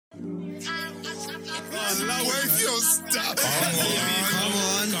Wave your stop. Come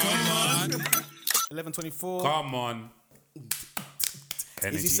on. 11:24. Come on.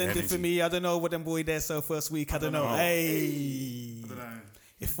 Is he sent it for me? I don't know what them boy there so first week. I don't know. Hey.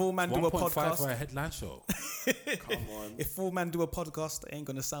 If Full Man do a 1.5 podcast, for a headline show. Come on. if Full Man do a podcast, it ain't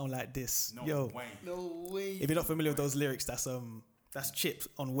gonna sound like this. No way. No way. If you're not familiar with those lyrics, that's Chip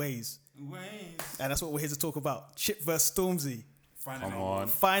on Ways, and that's what we're here to talk about. Chip versus Stormzy. Come on.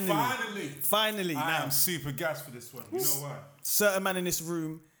 Finally. I Now, am super gassed for this one. You know why? certain man in this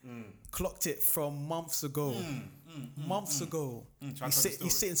room clocked it from months ago. Months ago.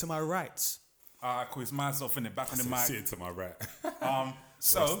 He's sitting to my right. Cool. It's myself in it, back on the Sit mic. to my right.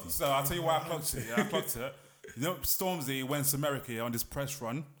 So I'll tell you why I clocked it. Yeah, I clocked it. You know, Stormzy went to America on this press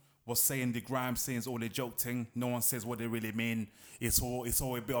run, was saying the grime saying it's all a joke thing. No one says what they really mean. It's all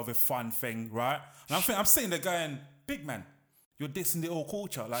a bit of a fun thing, right? And I'm sitting there going, big man, you're dissing the old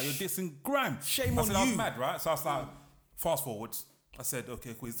culture, like you're dissing grime. Shame I on said, I was you. mad, right? So I was like, fast forward. I said,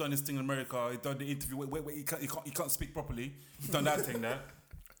 okay, cool. He's done this thing in America. He's done the interview. Wait, he can't speak properly. He's done that thing there.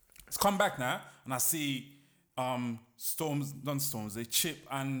 It's come back now, and I see Stormzy, Chip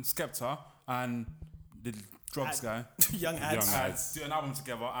and Skepta and the drugs guy. Young ads. Do an album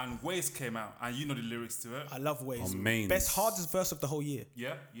together, and Waze came out, and you know the lyrics to it. I love Ways. Amazing. Best hardest verse of the whole year.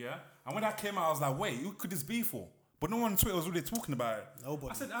 Yeah. And when that came out, I was like, wait, who could this be for? But no one on Twitter was really talking about it.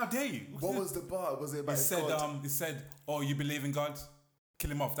 Nobody. I said, how dare you? What was the bar? Was it about It said, oh, you believe in God? Kill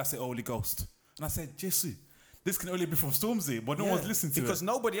him off. That's the Holy Ghost. And I said, Jesus, this can only be from Stormzy, but no one's listening to it. because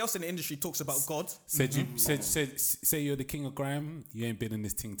nobody else in the industry talks about God. Say you're the king of grime. You ain't been in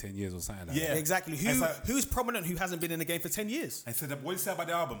this thing 10 years or something like that. Yeah. Exactly. It's like- Who's prominent who hasn't been in the game for 10 years? I said, what did you say about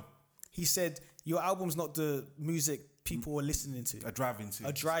the album? He said, your album's not the music people are listening to. A drive into.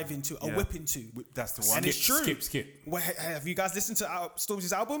 A drive into, a Yeah. whip into. That's the one. And it's true. Skip. Well, have you guys listened to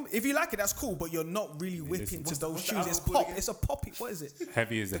Stormzy's album? If you like it, that's cool, but you're not really whipping to those what's the tunes. It's album pop. called It's a poppy. What is it?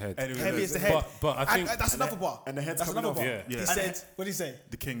 Heavy as the head. Heavy as the head. But I think that's another bar. and the head's That's coming another off. bar. Yeah. He said, what did he say?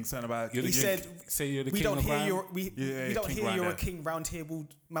 The king saying about You're He the said, say you're the we king don't of hear grime. your we don't King hear Grime, you're yeah. a king round here.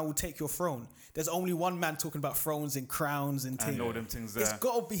 Man will take your throne. There's only one man talking about thrones and crowns and things. and all them things there. It's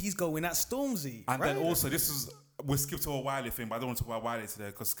got to be he's going at Stormzy. And right? then also, we skipped to a Wiley thing, but I don't want to talk about Wiley today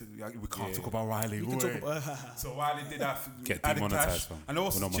because we can't talk about Wiley. We can talk about- So Wiley did that. Get added demonetized, cash. fam. And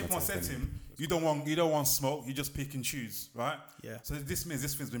also, We're not Chipmunk monetized said to anyway. him, you don't want smoke. You just pick and choose, right? Yeah. So this means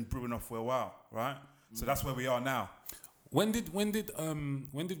this thing's been brewing up for a while, right? So that's where we are now. When did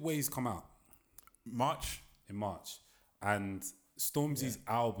Waze come out? March. In March, and Stormzy's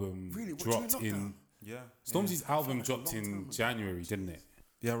album Really? What, dropped during in. lockdown? Yeah. Stormzy's album dropped in January, didn't it?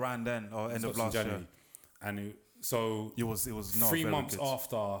 Yeah, around then or end of last year. And so It was not 3 very months good.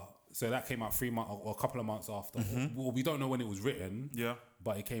 after. So that came out 3 months or a couple of months after. Well, we don't know when it was written. Yeah.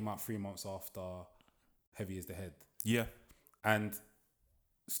 But it came out 3 months after Heavy as the Head. Yeah. And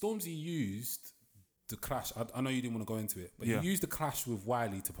Stormzy used the clash. I know you didn't want to go into it, but Yeah. he used the clash with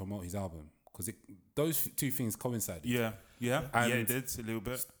Wiley to promote his album because those two things coincided. Yeah. Yeah. And yeah, it did a little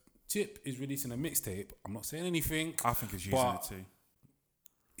bit. Chip is releasing a mixtape. I'm not saying anything. I think it's using but it too.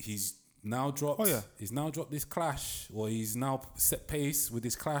 He's now dropped. Oh, yeah. He's now dropped this clash, or he's now set pace with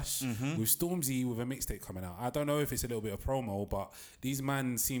this clash with Stormzy with a mixtape coming out. I don't know if it's a little bit of promo, but these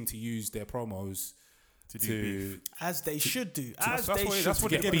men seem to use their promos to as they should do. That's As they what- should that's do. what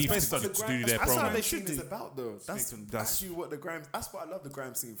get the game is beef based on. to do their That's how promo. they should Is do. about though. That's actually what the grime. That's what I love the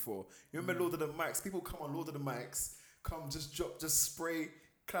grime scene for. You remember Lord of the Mics? People come on Lord of the Mics, come just drop, just spray,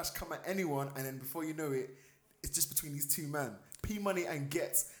 clash, come at anyone, and then before you know it, it's just between these two men, P Money and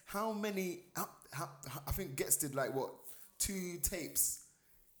Gets. How many? I think Gets did like what 2 tapes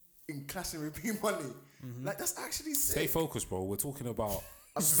in clashing with P Money. Like that's actually sick. stay focused, bro. We're talking about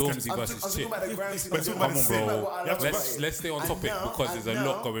Stormzy I'm versus talking Chip. about the grime scene. Come on, bro. Like what I love about it. Let's stay on And topic now- because and there's a now-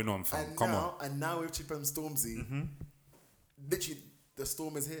 lot going on, fam. and Come now- on. And now with Chip and Stormzy, literally the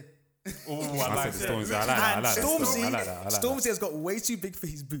storm is here. Oh, I said the Stormzy. I like that. I And like that. Stormzy, I like that. I like Stormzy has got way too big for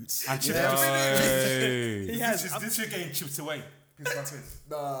his boots. And Chip Hey. He has. this year getting chipped away.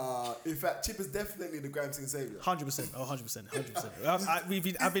 Nah, in fact, Chip is definitely the grime scene savior. 100%. Oh,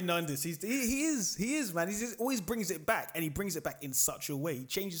 100%. I've been knowing this. He is, man. He just always brings it back, and he brings it back in such a way. He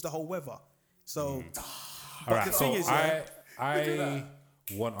changes the whole weather. So, All right, the so thing is, yeah, I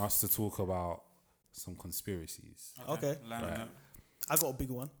want us to talk about some conspiracies. okay, Land on it. I got a big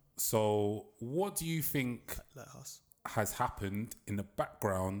one. So, what do you think Like us. has happened in the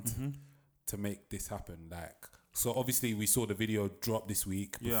background to make this happen? Like, so obviously we saw the video drop this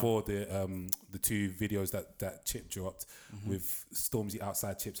week before the 2 videos that Chip dropped with Stormzy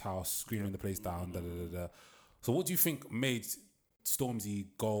outside Chip's house screaming the place down. Da, da, da, da. So, what do you think made Stormzy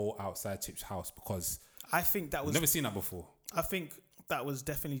go outside Chip's house because I think that I've was. never seen that before. I think that was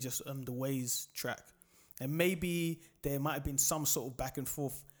definitely just the Ways track, and maybe there might have been some sort of back and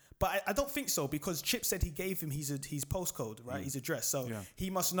forth. But I don't think so, because Chip said he gave him his postcode, right? His address. So he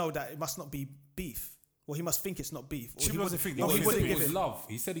must know that it must not be beef. Well, he must think it's not beef. Or Chip he doesn't wouldn't- think or it he was wouldn't It give was it. love.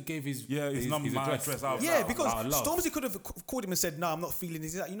 He said he gave his his number, my address out. Yeah, because out of love. Stormzy could have called him and said, "No, I'm not feeling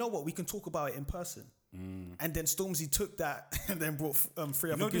this." He's like, you know what? We can talk about it in person. And then Stormzy took that and then brought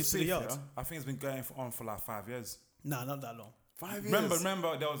three other goons to the yard. I think it's been going on for like 5 years. Nah, not that long. 5 years.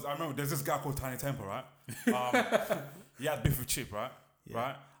 Remember, there's this guy called Tiny Temper, right? He had beef with Chip, right?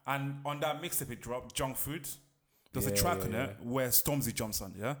 Right? And on that mixtape it dropped, Junk Food, there's a track on it where Stormzy jumps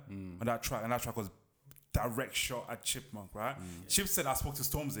on, on that track, and that track was direct shot at Chipmunk, right? Chip said I spoke to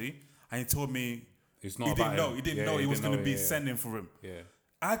Stormzy and he told me It's not he about didn't know. him. He didn't Yeah, know he was didn't going to know, be yeah. sending for him. Yeah.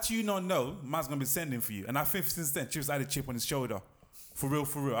 How do you not know man's going to be sending for you? And I think since then, Chip's had a chip on his shoulder. For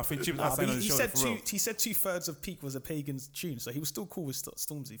real. I think Chip's had But something on his he shoulder said for real. he said 2/3 of Peak was a Pagan's tune, so he was still cool with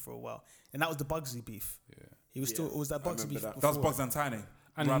Stormzy for a while, and that was the Bugsy beef. Yeah, he was still. Or was that Bugsy beef? remember that. That was before? Bugs and Tiny.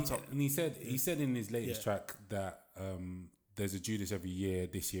 And Wrapped he, up. and he said in his latest track that there's a Judas every year.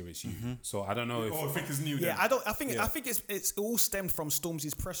 This year it's you. So I don't know if Oh, I think it's new Yeah, then. I think it's all stemmed from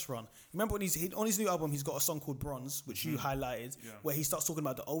Stormzy's press run. Remember when on his new album, he's got a song called Bronze, which you highlighted, where he starts talking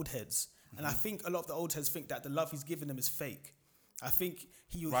about the old heads, and I think a lot of the old heads think that the love he's giving them is fake. I think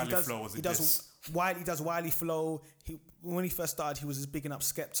he Wiley Flow was a diss. does Wiley Flow. When he first started, he was just bigging up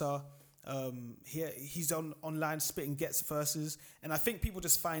Skepta. He's online spitting Gets verses, and I think people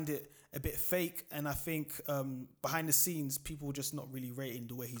just find it a bit fake. And I think behind the scenes, people are just not really rating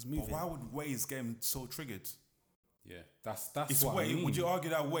the way he's moving. But why would Waze get him so triggered? yeah, that's It's what I mean. Would you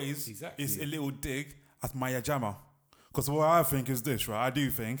argue that Waze Exactly. is a little dig at Maya Jama? Because what I think is this, right? I do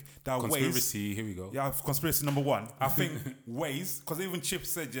think that Waze. Conspiracy. Here we go. Yeah, conspiracy number one. I think Waze, because even Chip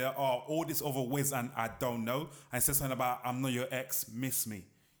said, all this over Waze and I don't know. And said something about, I'm not your ex, miss me.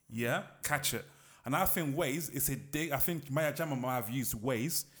 Yeah, catch it. And I think Waze is a dig. I think Maya Jama might have used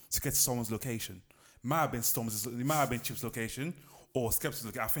Waze to get to someone's location. Might have been it might have been Chip's location or Skepta's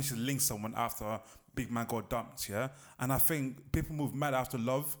location. I think she linked someone after Big Man got dumped, yeah? And I think people move mad after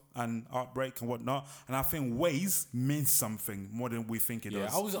love and heartbreak and whatnot. And I think Waze means something more than we think it Yeah,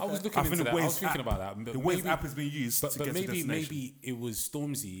 does. I was looking into that. I was thinking about that. But The Waze app has been used to get to the destination. maybe it was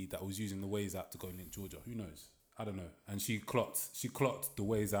Stormzy that was using the Waze app to go link Georgia. Who knows? I don't know. And she clocked the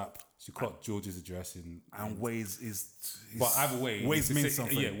Waze app. She clocked George's address in. And Waze is... But either way, Waze means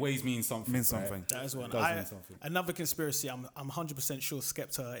something. Yeah, Waze means something. Means right? something. That is one. Does mean something. Another conspiracy. I'm 100% sure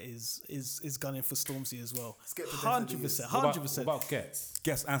Skepta is gunning for Stormzy as well. Skepta definitely is. 100%. What 100%. about Gets?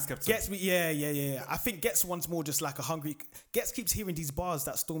 Guess and Skepta. Gets me, yeah. I think Gets one's more just like a hungry. Gets keeps hearing these bars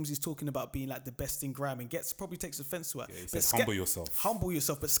that Stormzy's talking about being like the best in grime, and Gets probably takes offense to it. he says, humble yourself. Humble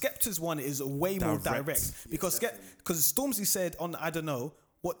yourself. But Skepta's one is way more direct because Stormzy said on I don't know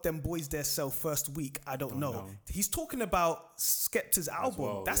what them boys there sell first week. I don't know. He's talking about Skepta's album.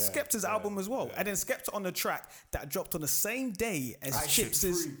 well, That's yeah, Skepta's album as well. And then Skepta on the track that dropped on the same day as Chips'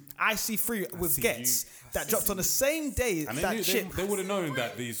 I See Free with See Gets. That dropped on the same day And that they, Chip. they would have known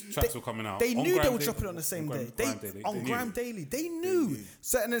that these tracks were coming out. They On knew they Grime were Daily- dropping it on the same day. Grime Daily. On They knew. Grime Daily, they knew.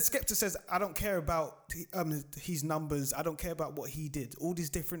 So and then Skepta says, "I don't care about his numbers. I don't care about what he did. All these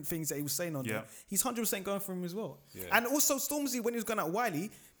different things that he was saying on there. He's 100% going for him as well. Yeah. And also Stormzy, when he was going at Wiley,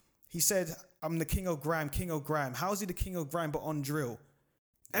 he said, "I'm the king of grime, king of grime." How is he the king of grime but on drill?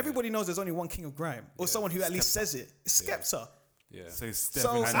 Everybody knows there's only one king of grime, or someone who at least says it. It's Skepta. Yeah. So it's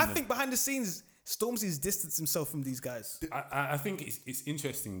So definitely I think behind the scenes, Stormzy's distanced himself from these guys. I think it's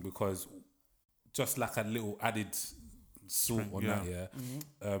interesting because just like a little added salt on that,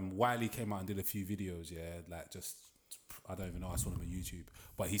 Wiley came out and did a few videos, like just, I don't even know, I saw them on YouTube.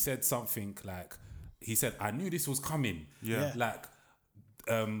 But he said something like, I knew this was coming. Yeah. Like,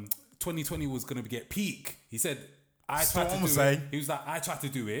 2020 was going to get peak. He said, I So tried to I'm do saying. it. He was like, I tried to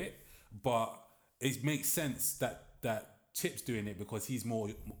do it, but it makes sense that Chip's doing it because he's more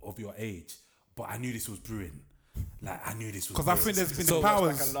of your age. But I knew this was brewing. Like, I knew this was because I brewing. think there's been So- the Back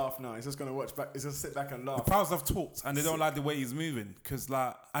powers. and laugh now. He's just gonna watch back. He's just sit back and The laugh. powers have talked and they don't like the way he's moving. Because,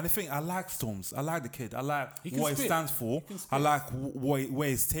 like, and I think I like Storms. I like the kid. I like He can what spit. he stands for. He can spit. I like where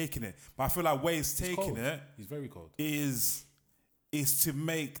he's taking it. But I feel like where he's taking cold. it He's very cold. is to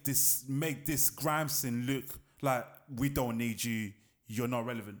make this grime scene look like we don't need you. You're not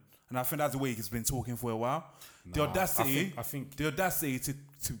relevant. And I think that's the way he's been talking for a while. The Nah, audacity, I think the audacity to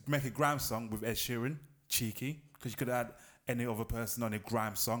make a grime song with Ed Sheeran, cheeky, because you could add any other person on a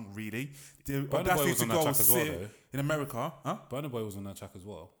grime song, really. The Burna Boy audacity was to on that go track as well, sit though. in America, huh? Burna Boy was on that track as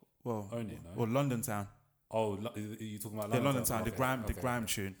well. Well, Own it, no? or London Town. Oh, you talking about Yeah, London London Town, the Grime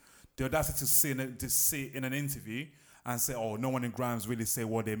tune. The audacity to sit in an interview and say, "Oh, no one in Grimes really say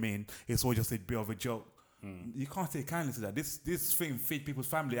what they mean. It's all just a bit of a joke." You can't take kindly to that. This thing feed people's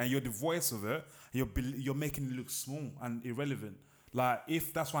family, and you're the voice of it. You're making it look small and irrelevant. Like,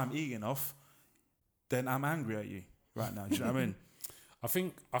 if that's why I'm eating off, then I'm angry at you right now. Do you know what I mean?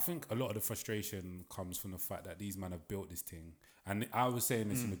 I think a lot of the frustration comes from the fact that these men have built this thing. And I was saying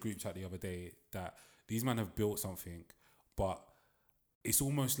this in the group chat the other day, that these men have built something, but it's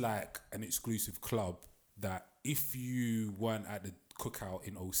almost like an exclusive club that if you weren't at the cookout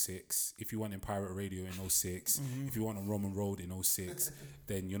in 06, if you weren't in Pirate Radio in 06, if you weren't on Roman Road in 06,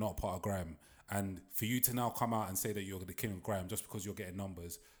 then you're not part of Grime. And for you to now come out and say that you're the king of Grime just because you're getting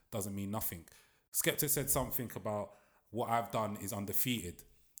numbers doesn't mean nothing. Skepta said something about what I've done is undefeated.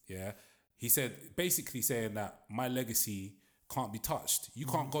 Yeah. He said, basically saying that my legacy can't be touched. You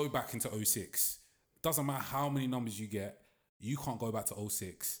can't go back into 06. Doesn't matter how many numbers you get, you can't go back to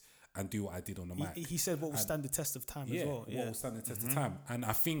 06 and do what I did on the mic. He said what will stand the test of time as well. What will stand the test of time. And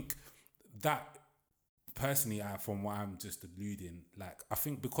I think that, personally, from what I'm just alluding, like, I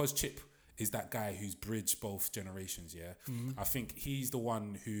think because Chip is that guy who's bridged both generations, I think he's the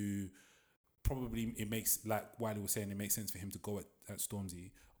one who probably, it makes, like Wiley was saying, it makes sense for him to go at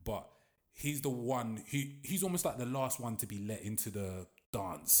Stormzy, but he's the one he's almost like the last one to be let into the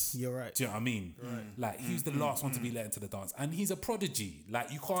dance. You're right. Do you know what I mean? Right. Like, he's the last one to be let into the dance, and he's a prodigy.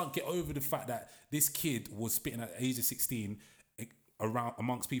 Like, you can't get over the fact that this kid was spitting at the age of 16 around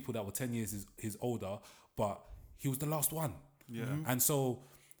amongst people that were 10 years his older, but he was the last one. Yeah. And so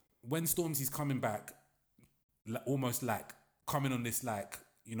when Stormzy's coming back, almost like coming on this, like,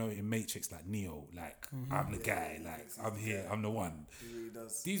 you know, in Matrix, like Neo, like, I'm the guy, like, I'm here, I'm the one. He really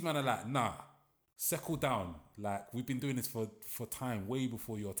does. These men are like, nah, settle down. Like, we've been doing this for time, way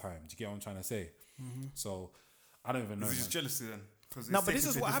before your time. Do you get what I'm trying to say? So, I don't even know. Is it just jealousy then? No, but this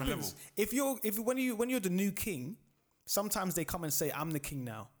is what happens. When you're the new king, sometimes they come and say, I'm the king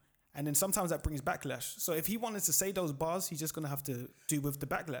now. And then sometimes that brings backlash. So if he wanted to say those bars, he's just going to have to do with the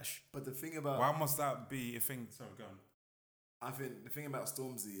backlash. But the thing about... Why must that be a thing? Sorry, go on. I think the thing about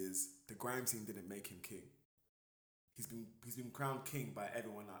Stormzy is the Grime team didn't make him king. He's been crowned king by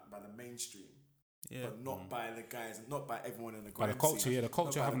everyone, by the mainstream, but not by the guys, and not by everyone in the Grime By the culture, scene. the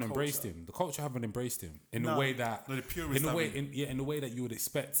culture haven't embraced him. The culture haven't embraced him in the way that, No, the purists in the way that you would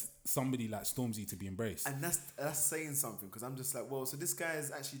expect somebody like Stormzy to be embraced. And that's saying something, because I'm just like, well, so this guy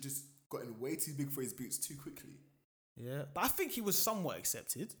has actually just gotten way too big for his boots too quickly. Yeah, but I think he was somewhat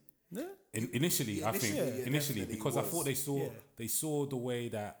accepted. Yeah. Initially, because I thought they saw the way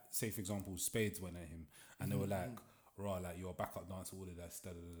that, say for example, Spades went at him, and they were like, "Raw, like, you're a backup dancer, all of that,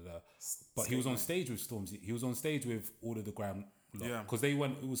 da, da, da, da." But he was on stage with Stormzy. He was on stage with all of the Grime, because they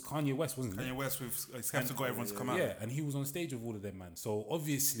went. It was Kanye West, wasn't it? Kanye West with Skepta got everyone to come out. Yeah, and he was on stage with all of them, man. So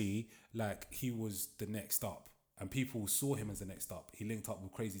obviously, like, he was the next up, and people saw him as the next up. He linked up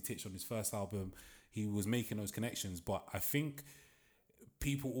with Crazy Titch on his first album. He was making those connections, but I think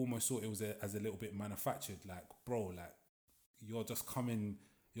people almost saw it was as a little bit manufactured. Like, bro, like, you're just coming,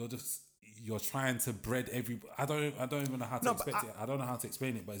 you're trying to breed everybody. I don't even know how to expect it. I don't know how to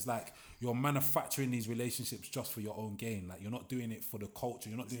explain it, but it's like you're manufacturing these relationships just for your own gain. Like, you're not doing it for the culture.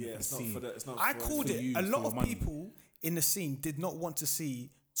 You're not doing it for the scene. I called it. A lot of people in the scene did not want to see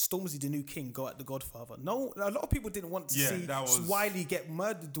Stormzy the new king go at the Godfather. No, a lot of people didn't want to see Wiley get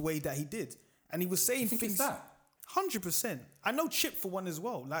murdered the way that he did, and he was saying things. That 100%. I know Chip for one as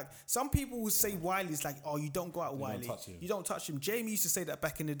well. Like, some people will say Wiley's like, oh, you don't go at Wiley. You don't touch him. Jamie used to say that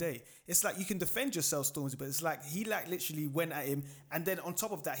back in the day. It's like, you can defend yourself, Stormzy, but it's like he like literally went at him, and then on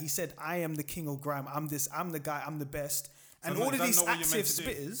top of that, he said, I am the king of Grime. I'm the guy. I'm the best. And all of these active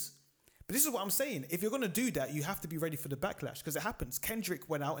spitters. But this is what I'm saying. If you're going to do that, you have to be ready for the backlash, because it happens. Kendrick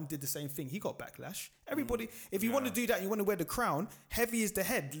went out and did the same thing. He got backlash. Everybody, if you want to do that, you want to wear the crown, heavy is the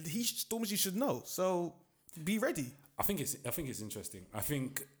head. Stormzy should know. So be ready. I think it's interesting. I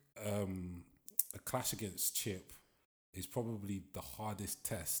think a clash against Chip is probably the hardest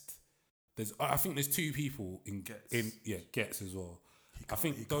test. I think there's two people in Gets as well. I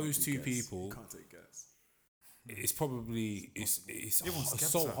think those two people. You can't take Gets. It's probably it's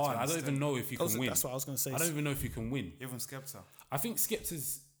so hard. I don't even know if you can win. That's what I was going to say. I don't even know if you can win. Even Skepta. I think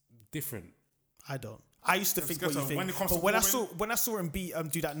Skepta's different. I don't. I used to think what you Skepta, think, when it comes but to when I saw him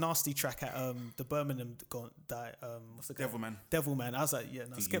do that nasty track at the Birmingham what's the guy? Devilman. I was like, yeah,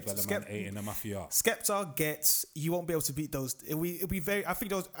 no, Eight in the Mafia. Skepta gets. You won't be able to beat those. It'll be very. I think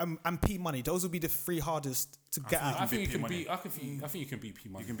those and P Money. Those will be the three hardest to get out. I think you can beat. I think you can beat P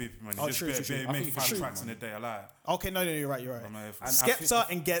Money. You can beat P Money. Oh, Just true. make 5 tracks in a day. I lie. Okay, no, you're right. Skepta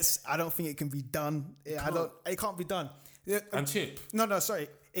and Gets. I don't think it can be done. It can't be done. And Chip. No, sorry.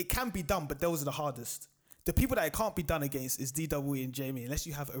 It can be done, but those are the hardest. The people that it can't be done against is DWE and Jamie, unless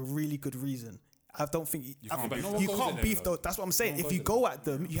you have a really good reason. I don't think you can't beef those. That's what I'm saying. If you go at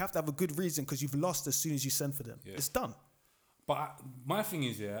them, you have to have a good reason because you've lost as soon as you send for them. Yeah. It's done. But my thing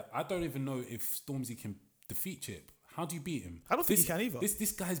is, I don't even know if Stormzy can defeat Chip. How do you beat him? I don't think he can either.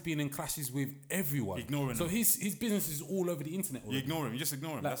 This guy's been in clashes with everyone. Ignoring him. So his business is all over the internet already. You ignore him. You just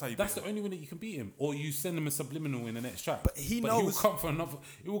ignore him. Like, that's how you That's beat the only way that you can beat him. Or you send him a subliminal in the next track. But he knows. He will come for another.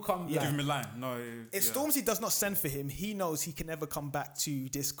 He will come. Yeah. Give him a line. No. If Stormzy does not send for him, he knows he can never come back to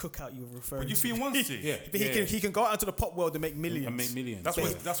this cookout you're referring But you to. feel he wants to. Yeah. But he can go out into the pop world and make millions.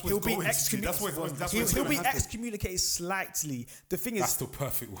 That's what he'll be he'll be excommunicated slightly. The thing is, that's the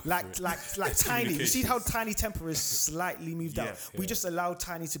perfect word. Like Tiny. You see how Tiny Temper is slightly moved out. Yeah. We just allow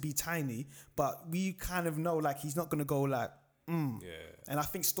Tiny to be Tiny, but we kind of know like he's not gonna go like. Yeah. And I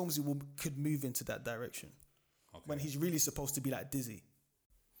think Stormzy could move into that direction when he's really supposed to be like Dizzy.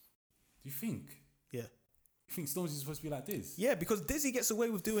 Do you think? Yeah. You think Stormzy's supposed to be like this? Yeah, because Dizzy gets away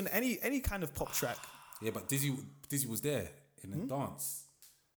with doing any kind of pop track. Yeah, but Dizzy was there in the dance.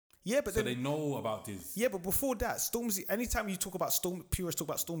 Yeah, but so they know about this. Yeah, but before that, Stormzy. Anytime you talk about purists talk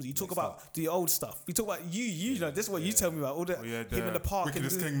about Stormzy, you talk about the old stuff. You talk about you know. This is what you tell me about all the him in the park and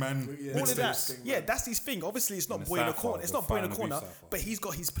King Man. All of that. Yeah, that's his thing. Obviously, it's not boy in the corner. It's not boy in the corner, but he's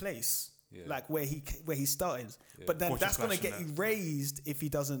got his place. Yeah. Like where he started, but then that's gonna get erased if he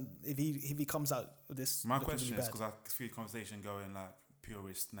doesn't if he comes out with this. My question is, because I see the conversation going like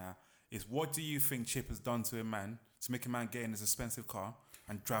purist now, is what do you think Chip has done to a man to make a man get in his expensive car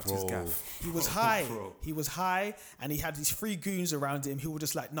and drive to his gaff? He was high. He was high, and he had these 3 goons around him who were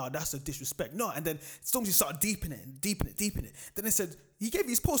just like, "No, that's a disrespect." No, and then Stormzy started deepening it. Then they said he gave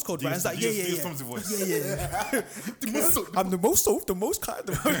his postcode, right? It's like, yeah. Stormzy voice. Yeah. I'm the most kind.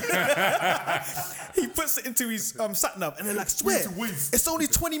 He puts it into his sat nav, and they're like, "Swear, it's only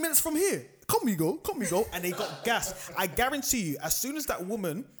 20 minutes from here. Come we go." And they got gas. I guarantee you, as soon as that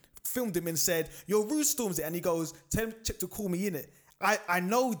woman filmed him and said, "You're rude, Stormzy," and he goes, "Tell Chip to call me in it." I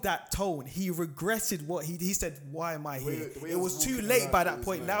know that tone. He regretted what he said. Why am I here? It was too late by that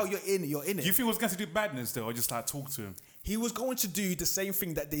point. Now you're in it. Do you think he was going to do badness though, or just like talk to him? He was going to do the same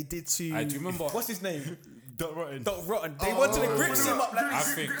thing that they did to. Do you remember? What's his name? Dot Rotten. They wanted to grips him up. Like, I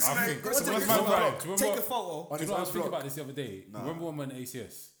think. Take a photo. Do you know what I was thinking about this the other day? Remember when we went to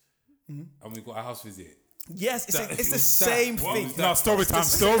ACS and we got a house visit? Yes, it's the same thing. No, story time.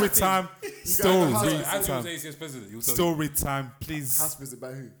 Story time. Please. House visit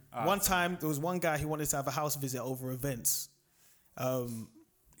by who? One time, there was one guy who wanted to have a house visit over events. In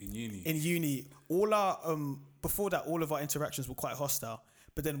uni. All our before that, all of our interactions were quite hostile.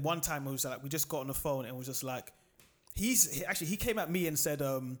 But then one time, it was like we just got on the phone and was just like, he came at me and said,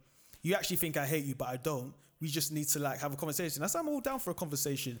 "You actually think I hate you, but I don't. We just need to like have a conversation." I said, "I'm all down for a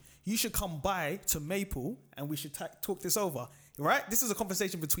conversation. You should come by to Maple and we should talk this over, right? This is a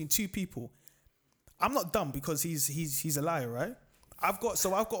conversation between 2 people. I'm not dumb because he's a liar, right? I've got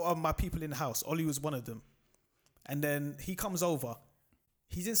my people in the house. Ollie was one of them, and then he comes over.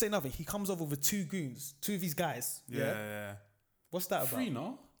 He didn't say nothing. He comes over with 2 goons, 2 of these guys. Yeah. What's that about? 3,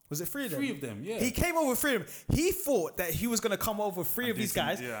 no? Was it 3 of them? 3 of them, yeah. He came over with 3 of them. He thought that he was going to come over with 3 of these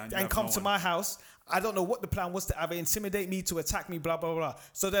guys and come to my house. I don't know what the plan was, to either intimidate me, to attack me, blah, blah, blah.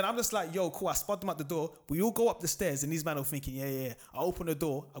 So then I'm just like, yo, cool. I spot them at the door. We all go up the stairs, and these men are thinking, yeah. I open the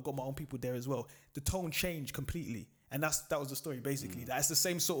door. I've got my own people there as well. The tone changed completely. And that was the story, basically. That's the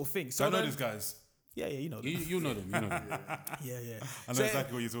same sort of thing. So I know these guys. Yeah, you know them. You know them. Yeah. I know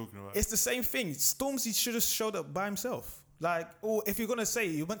exactly what you're talking about. It's the same thing. Stormzy should have showed up by himself. Like, or if you're going to say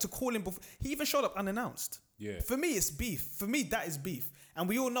you went to call him before, he even showed up unannounced. Yeah. For me, it's beef. For me, that is beef. And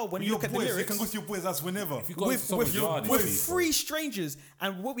we all know when you look at the lyrics. You can go to your boys' house whenever. If you go to someone's yard, with 3 strangers.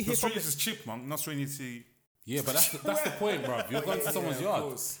 And what we hear from... Strangers is chipmunk, not strangers to... Yeah, but that's the point, bro. You're going to someone's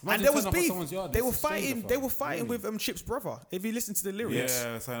yard. And there was beef. They were fighting with Chip's brother. If you listen to the lyrics.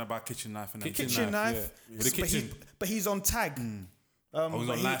 Yeah, something about kitchen knife and that. Kitchen knife. Yeah. With the kitchen. But he's on tag.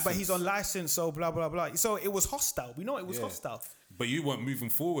 But he's on license, so blah, blah, blah. So it was hostile. We know it was hostile. But you weren't moving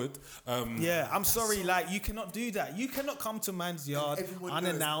forward. I'm sorry. Like, you cannot do that. You cannot come to man's yard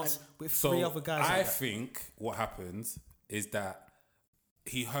unannounced with 3 other guys. I think what happened is that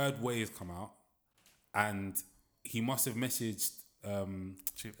he heard Waves come out, and he must have messaged.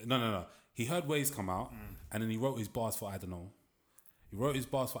 No. He heard Waves come out, and then he wrote his bars for I Don't Know.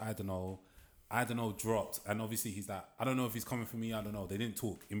 I Don't Know dropped, and obviously he's like, I don't know if he's coming for me. I don't know. They didn't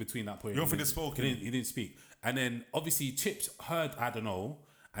talk in between that point. You don't think they spoke? He didn't speak. And then obviously Chips heard I Don't Know,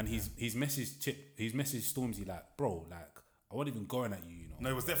 and he's messaged Stormzy like, bro, like I wasn't even going at you, you know. No,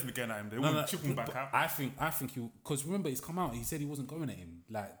 it was definitely going at him. They wouldn't chip him back out. I think he, because remember he's come out. He said he wasn't going at him.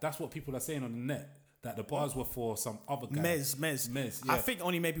 Like that's what people are saying on the net. That the bars were for some other guy. Mez. Yeah. I think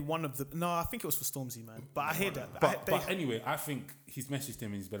only maybe one of the. No, I think it was for Stormzy, man. But I hear that. But anyway, I think he's messaged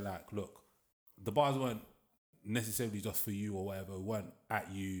him and he's been like, look, the bars weren't necessarily just for you or whatever. Weren't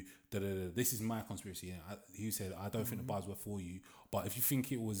at you. This is my conspiracy. And he said, I don't think the bars were for you. But if you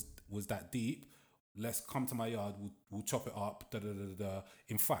think it was that deep, let's come to my yard. We'll chop it up.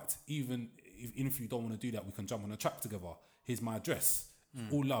 In fact, even if you don't want to do that, we can jump on a track together. Here's my address.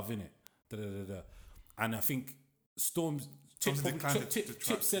 All love in it. And I think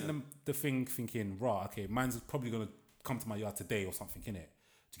Chip sent them the thing thinking, right, okay, man's probably going to come to my yard today or something, innit?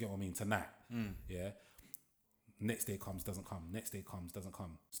 Do you get what I mean? Tonight. Yeah. Next day comes, doesn't come. Next day comes, doesn't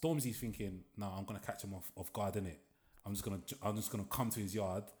come. Stormzy's thinking, nah, I'm going to catch him off guard, innit? I'm just gonna come to his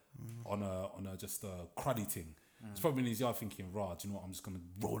yard on a just a cruddy thing. He's probably in his yard thinking, rah, do you know what? I'm just gonna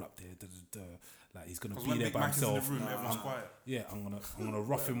roll up there. Like he's gonna be there by himself. I'm gonna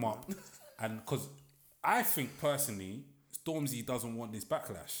rough him up. And because I think personally, Stormzy doesn't want this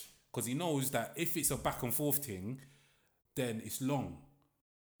backlash because he knows that if it's a back and forth thing, then it's long.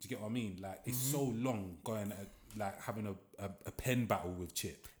 Do you get what I mean? Like it's so long going like having a pen battle with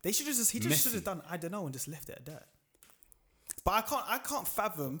Chip. He should have done I Don't Know and just left it at that. But I can't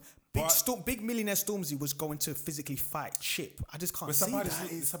fathom big millionaire Stormzy was going to physically fight Chip. I just can't see that.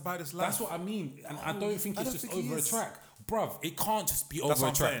 It's about his life. That's what I mean, and I don't think it's just over a track, bruv. It can't just be over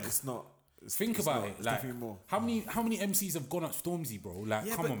a track. It's not. Think about it. Like, more. how many MCs have gone at Stormzy, bro? Like,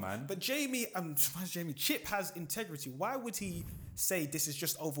 come on, man. But Chip has integrity. Why would he say this is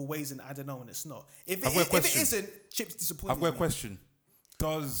just over Ways and I Don't Know and it's not? If it isn't, Chip's disappointed. I've got a question.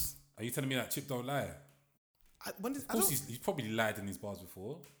 Are you telling me that Chip don't lie? Of course, he's probably lied in his bars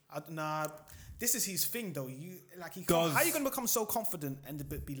before. Nah, this is his thing though. How are you gonna become so confident and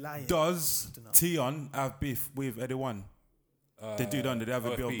be lying? Does Tion have beef with Eddie One? They do, don't they? They have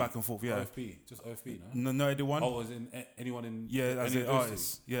a bit of back and forth, yeah. OFB, just OFB, no? No, Eddie One. Oh, as in anyone in... Yeah, as in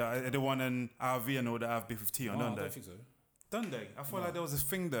artists. Yeah, Eddie One and RV and all that have beef with Tion, don't they? I don't think so. Don't they? I feel like there was a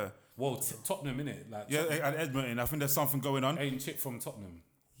thing there. Well, Tottenham, innit? Like, yeah, at Edmonton. I think there's something going on. Ain't Chip from Tottenham.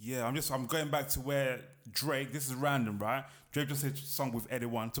 Yeah, I'm going back to where Drake, this is random, right? Drake just did a song with Eddie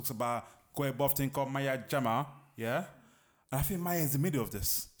One, talks about going above thing called Maya Jama, yeah? And I think Maya is in the middle of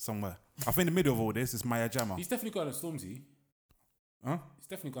this somewhere. I think in the middle of all this is Maya Jama. He's definitely gone at Stormzy. Huh? He's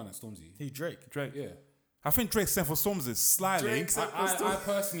definitely gone at Stormzy. He Drake, yeah. I think Drake sent for Stormzy slightly. I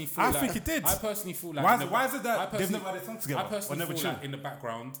personally feel I think he did. I personally feel like... Why is it that they've never had a song together? I personally feel like in the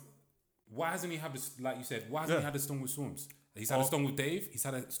background, why hasn't he had this, like you said, why hasn't he had a song with Storms? He's had a song with Dave. He's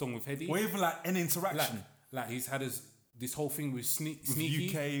had a song with Heady. Or even like any interaction. Like he's had this whole thing with Sneaky.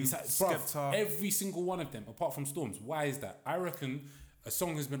 UK, he's had, Skepta. Every single one of them, apart from Storms. Why is that? I reckon a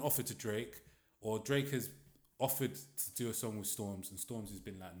song has been offered to Drake, or Drake has offered to do a song with Storms, and Storms has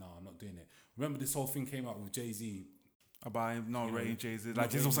been like, "No, I'm not doing it." Remember this whole thing came out with Jay-Z about him not rating Jay-Z. Like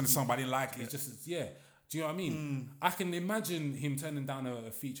Jay-Z was on the song, but I didn't like it. Just Do you know what I mean? I can imagine him turning down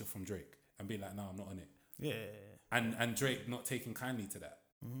a feature from Drake and being like, "No, I'm not on it." Yeah. And Drake not taking kindly to that.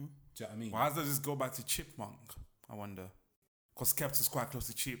 Do you know what I mean? Why does this go back to Chipmunk? I wonder. Because Skepta's quite close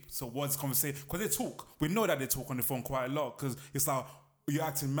to Chip. So what's the conversation? Because they talk. We know that they talk on the phone quite a lot. Because it's like, you're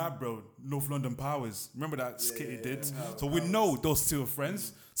acting mad, bro. North London Powers. Remember that skit he did? So we know those two are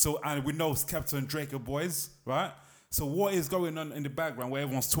friends. So, and we know Skepta and Drake are boys, right? So what is going on in the background where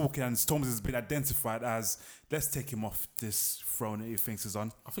everyone's talking and Stormzy has been identified as, let's take him off this throne that he thinks is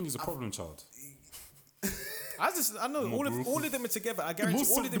on? I think he's a problem child. I know all of them are together. I guarantee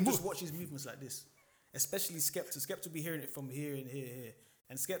all of them just watch his movements like this. Especially Skepta. Skepta will be hearing it from here and here.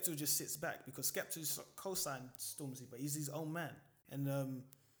 And Skepta just sits back because Skepta's co-signed Stormzy, but he's his own man. And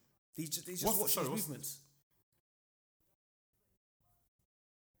they just watch his movements.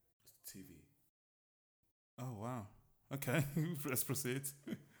 TV. Oh, wow. Okay, let's proceed.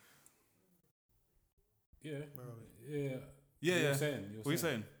 Yeah. Where are we? Yeah. What are you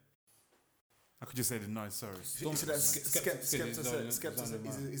saying? I could just say the noise, sorry. Skepta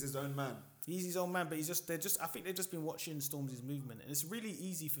is his own man. He's his own man, but I think they've just been watching Stormzy's movement. And it's really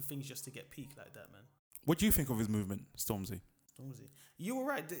easy for things just to get peaked like that, man. What do you think of his movement, Stormzy? You were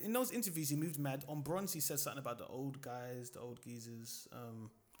right. In those interviews, he moved mad. On Bronze, he said something about the old guys, the old geezers.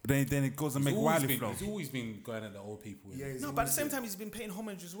 Then it goes and make Wiley flow. He's always been going at the old people. Yeah, No, but at the same time, he's been paying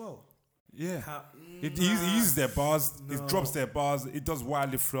homage as well. Yeah. He uses their bars, he drops their bars, it does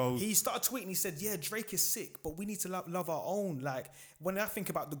Wiley flow. He started tweeting, he said, yeah, Drake is sick, but we need to love our own. Like, when I think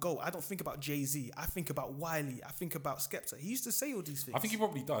about the GOAT, I don't think about Jay-Z. I think about Wiley. I think about Skepta. He used to say all these things. I think he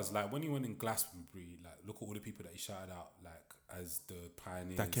probably does. Like, when he went in Glastonbury, like, look at all the people that he shouted out, like, as the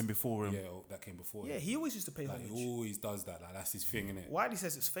pioneers. That came before him. Yeah, that came before him. Yeah, he always used to pay Like, homage. he always does that. Like, that's his thing, innit? Wiley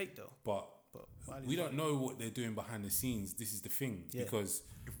says it's fake, though. But Wiley's we don't know what they're doing behind the scenes. This is the thing. Yeah. Because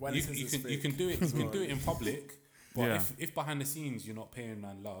Wiley you says it's can fake, do it. You can do it in public. But Yeah. if behind the scenes you're not paying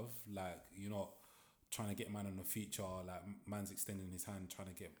man love, like you're not trying to get man on a feature, like man's extending his hand trying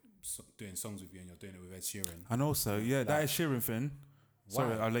to get doing songs with you, and you're doing it with Ed Sheeran. And also, that Ed Sheeran thing.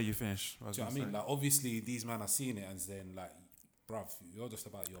 Sorry, Why? I'll let you finish. Do you know what I mean? Like, obviously, these men are seeing it and then, like, bruv, you're just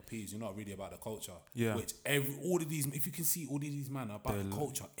about your P's. You're not really about the culture. Yeah. Which all of these, if you can see all of these men are about the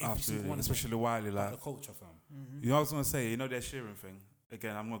culture. Every single one, especially Wiley, about like the culture, fam. you know, I was gonna say, the Ed Sheeran thing.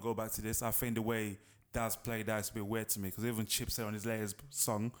 Again, I'm gonna go back to this. I think the way that's played out is a bit weird to me because even Chip said on his latest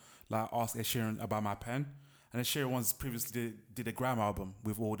song, like, ask Ed Sheeran about my pen, and Ed Sheeran once previously did a Grime album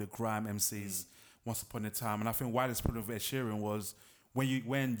with all the Grime MCs once upon a time, and I think Wiley's problem with Ed Sheeran was when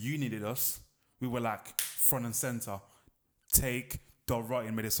you needed us, we were like front and center. Take Dot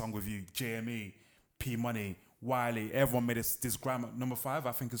Rotten made a song with you, JME, P Money, Wiley, everyone made this Grime number 5,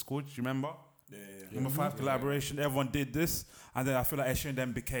 I think it's called. Do you remember? Yeah. Number 5 collaboration. Everyone did this, and then I feel like Ed Sheeran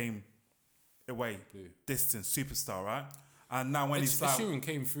then became distant superstar, right? And now when Ed he's like, Sheeran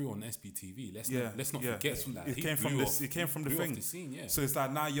came through on SBTV. Let's not forget that. It came from this. It came from the blew thing. off the scene, yeah. So it's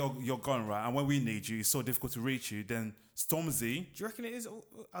like now you're gone, right? And when we need you, it's so difficult to reach you. Then Stormzy Do you reckon it is?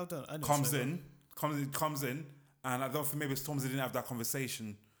 I don't know. comes in, and I don't think maybe Stormzy didn't have that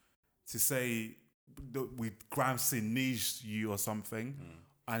conversation to say that we Grime scene needs you or something,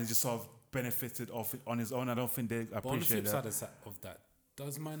 and he just sort of benefited off it on his own. I don't think they But on the appreciate flip that. side of that,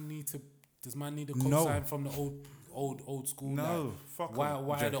 does man need a co-sign from the old school? No, like, fuck why them.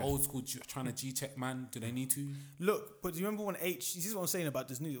 are the Joking. old school trying to G-check man? Do they need to? Look, but do you remember when H, this is what I'm saying about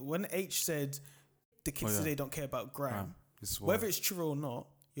this news, when H said the kids today don't care about Grime, This is why. whether it's true or not,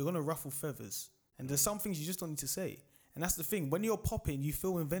 you're going to ruffle feathers. And there's some things you just don't need to say. And that's the thing. When you're popping, you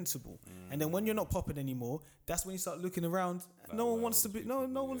feel invincible. And then when you're not popping anymore, that's when you start looking around. No one wants to be, no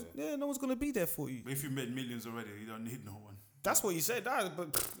one's going to be there for you. If you made millions already, you don't need no one. That's what you said.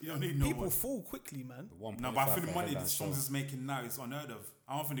 But You don't need no people one. fall quickly, man. No, but I think the money that Storms is making now is unheard of.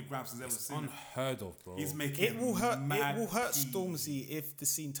 I don't think the Grams has ever seen it. Unheard of, bro. He's making It will hurt. It mad will hurt peas. Stormzy if the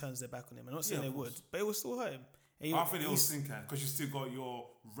scene turns their back on him. I'm not saying Yeah, they of would, course. but it will still hurt him. And I think it will he's- sink because you still got your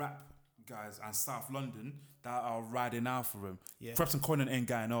rap guys and South London that are riding out for him. Yeah. Preps and Conan ain't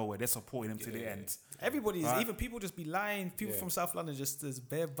going nowhere. They're supporting him to the end. Everybody's, Right. even people just be lying. People from South London just there's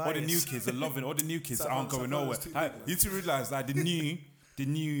bare bias. All the new kids are loving. All the new kids South aren't going London's nowhere. too big, Like, man. you need to realize like the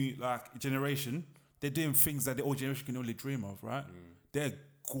new like generation, they're doing things that the old generation can only dream of. Right? They're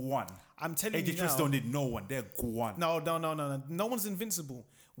gone. I'm telling you Educators now. don't need no one. They're gone. No. No one's invincible.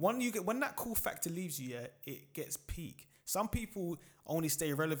 When that cool factor leaves you, yeah, it gets peak. Some people only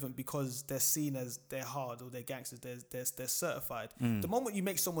stay relevant because they're seen as they're hard or they're gangsters. They're certified. The moment you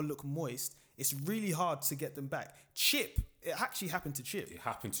make someone look moist, it's really hard to get them back. Chip, it actually happened to Chip. It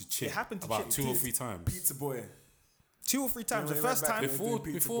happened to Chip. It happened to about Chip. 2 or 3 times. Pizza Boy. 2 or 3 times. Yeah, The he first went back time, before-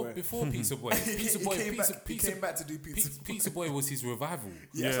 Before Pizza Boy. Pizza He Boy. came back to do Pizza Boy. Pizza Boy was his revival.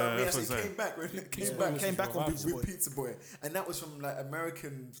 Yeah, that's what I mean. that's what Actually, I'm came back. When Pizza came Boy back. was came back on Pizza Boy. With Pizza Boy, and that was from like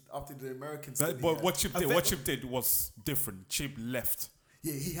American after the American. But, stint but he had. what Chip did was different. Chip left.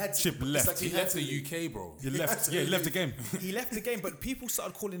 Yeah, he had to. Chip it's left. like He had left to the leave. UK, bro. He left. Yeah, he left the game. he left the game, but people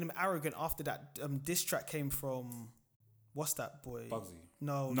started calling him arrogant after that diss track came from, what's that boy? Bugsy.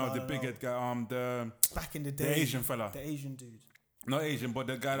 No, No, the big head guy. The back in the day, Asian fella. the Asian dude. Not Asian, but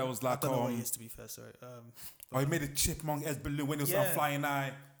the guy that was I like don't know what he is, to be fair. Sorry. oh, he made a chipmunk as balloon when he was on Yeah. Flying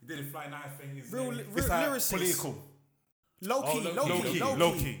Eye. He did a Flying Eye thing. His Real- name- real it's like lyricist. political.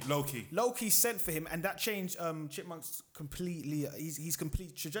 Low key sent for him, and that changed Chipmunk's completely. His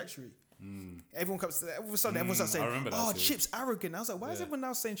complete trajectory. Everyone comes. All of a sudden, everyone starts saying, I remember that "Oh, too. Chip's arrogant." I was like, "Why is everyone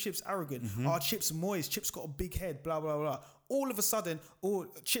now saying Chip's arrogant? Oh, Chip's moist. Chip's got a big head. Blah blah blah." All of a sudden,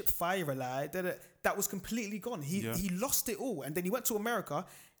 Chip fire a lie. That was completely gone. He lost it all, and then he went to America.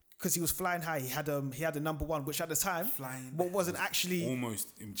 Because he was flying high, he had a number 1, which at the time wasn't actually Almost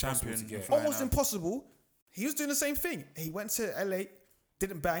impossible to Champion. get. Flying almost high. impossible. He was doing the same thing. He went to LA,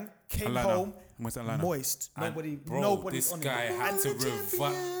 didn't bang, came Atlanta. home, Went to Atlanta. moist. And Nobody this on guy him. had to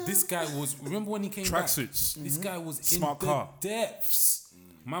revive. This guy was. Remember when he came back? Tracksuits. This guy was Smart in car. the depths.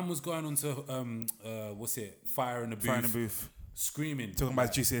 Man was going on to Fire in the Booth. Fire in the booth. screaming. Talking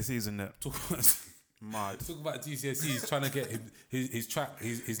about GCSEs and that. Mad. Talk about GCSEs trying to get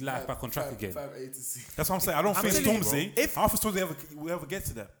his life back on track again. That's what I'm saying. I don't think telling you, Stormzy. I don't think Stormzy will ever get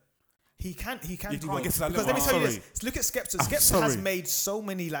to that. He can do can't both. get to that Because level. let me tell you Sorry. this. Look at Skepta. I'm Skepta sorry. has made so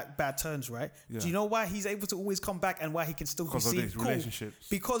many like bad turns, right? Yeah. Do you know why he's able to always come back and why he can still be Because of seen these cool? relationships.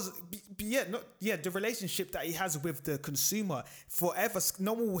 Because the relationship that he has with the consumer forever.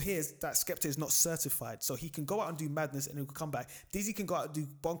 No one will hear that Skepta is not certified, so he can go out and do madness and he will come back. Dizzy can go out and do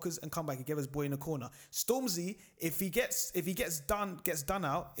bonkers and come back and give his boy in the corner. Stormzy, if he gets done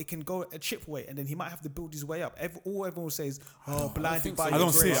out, it can go a chip way, and then he might have to build his way up. Everyone will say is, blinded by I your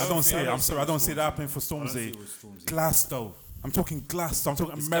don't see it. grace. I don't see it. I'm sorry. I don't see that happening for I don't see Stormzy. it with Stormzy. Glass though. I'm talking glass. I'm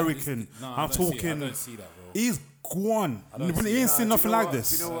talking American. I I'm don't see it. I talking. don't see that, bro. He's gone. don't see He ain't seen nothing like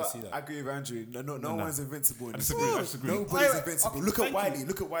this. Do you know I what? see that. I agree with Andrew. No one's invincible. In this disagree, world. I disagree. Nobody's Wait, invincible. okay, Look at thank Wiley. you.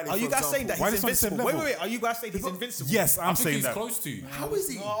 Look at Wiley. Are you for guys saying that example. Why he's is it not the same invincible? level? Wait. Are you guys saying he's invincible? Yes, I I'm think saying he's that. close to. How is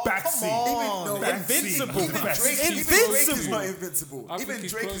he? Backseat. Invincible. Even Drake Invincible. is not invincible. I think Even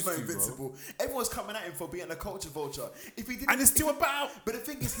he's Drake close is not to, bro. invincible. Everyone's coming at him for being a culture vulture. If he didn't, And it's still about. But the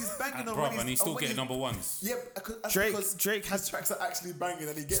thing is, he's banging on Bro, when and he's still when getting number ones. Yeah, that's Drake because has- his tracks are actually banging,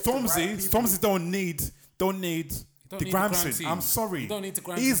 and he gets the right Stormzy. people. Stormzy don't need don't the need the Grime grime scene. scene. I'm sorry. You don't need the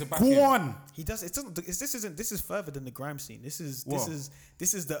grime He's scene to back him. gone. He does. It doesn't. This is further than the grime scene. This is What?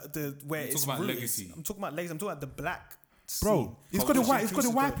 the where You're it's talking about rooted. legacy. I'm talking about legacy. I'm talking about the black Bro, scene. he's got the white. He's got the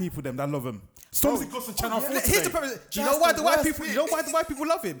Inclusive white of- people them that love him. Stormzy goes to Channel 4 Here's today. the premise. Do you That's know why the the white worst people? bit. You know why the white people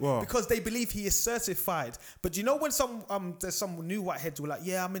love him? What? Because they believe he is certified. But do you know when there's some new whiteheads who are like,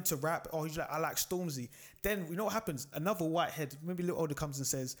 yeah, I'm into rap, or he's like, I like Stormzy. Then you know what happens? Another whitehead, maybe a little older, comes and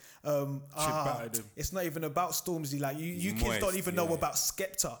says, battered him. it's not even about Stormzy. Like you kids moist, don't even know yeah. about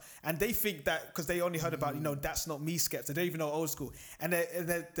Skepta, and they think that because they only heard about that's not me Skepta. They don't even know old school, and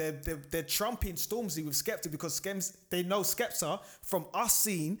they're trumping Stormzy with Skepta because they know Skepta from us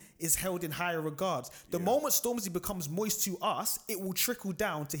scene is held in higher regards. The moment Stormzy becomes moist to us, it will trickle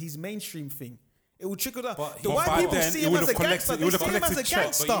down to his mainstream thing. It will trickle down. But The he- white but people then see he him would as a have collected- gangster. he They would have see him as a collected check.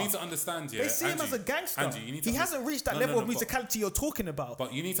 gangster. But you need to understand, yeah. They see him Angie, as a gangster. Angie, you need to He hasn't reached that level of but- musicality you're talking about.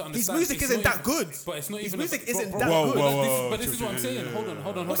 But you need to His understand. music it's isn't not that even- good. But it's not His even. music isn't bro, that bro, good. But this is what I'm saying.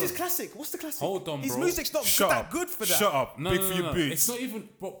 Hold on. What's his classic? What's the classic? Hold on, His bro. music's not Shut that up. good for that. Shut up. No, Big no, for no, your no. boots. It's not even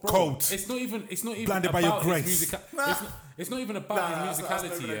bro, Cold. It's not even Blinded about by your his grace. music. It's not even about his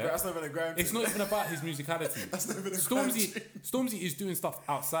musicality. Yeah, That's not even a grime it's thing. not even about his musicality. That's not even a grime thing. Stormzy is doing stuff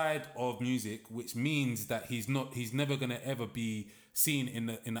outside of music, which means that he's never gonna ever be seen in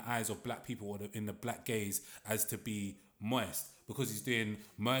the eyes of black people or in the black gaze as to be moist. Because he's doing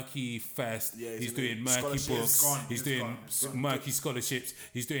murky fest, Yeah, he's he's doing doing murky scholarships. books, Gone, he's he's doing gone. murky scholarships,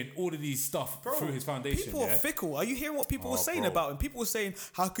 he's doing all of these stuff through his foundation. People yeah? are fickle. Are you hearing what people were saying bro. about him? People were saying,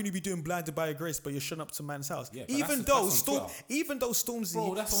 "How can you be doing blinded by your grace, but you're shutting up to man's house?" Yeah, but even that's on though Twitter. Stormzy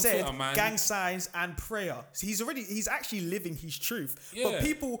Bro, that's on said Twitter, man. gang signs and prayer, so he's actually living his truth. Yeah. But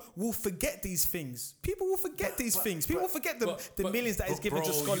people will forget these things. People will forget these things. People will forget the millions that he's given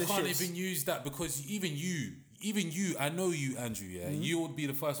to scholarships. You can't even use that because even you, I know you, Andrew. Yeah, you would be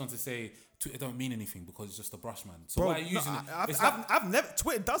the first one to say Twitter don't mean anything because it's just a brush man. So why are you using it? It's like- I've never.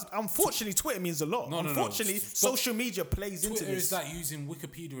 Twitter does. Unfortunately, Twitter means a lot. No. Unfortunately, But social media plays into Twitter this. is like using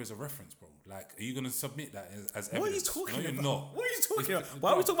Wikipedia as a reference, bro. Like, are you gonna submit that as evidence? What are you talking no, you're about? not. What are you talking It's- about? Why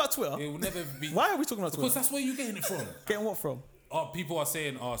are we bro, talking about Twitter? It will never be. Why are we talking about Because Twitter? that's where you're getting it from. Getting what from? People are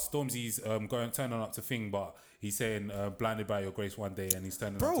saying, Stormzy's turning up to Thing, but he's saying blinded by your grace one day, and he's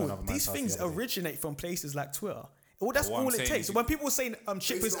turning up to Bro, another man's these house things the other day. originate from places like Twitter. Well, that's What I'm all it saying takes. is- When people were saying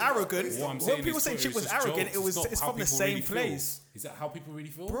Chip was Based on what? arrogant, Based on What I'm when saying people is saying Twitter Chip is was just arrogant, jokes. it's not how from the people same really feel. place. Is that how people really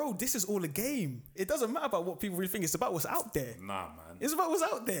feel? Bro, this is all a game. It doesn't matter about what people really think. It's about what's out there. Nah, man. It's about what's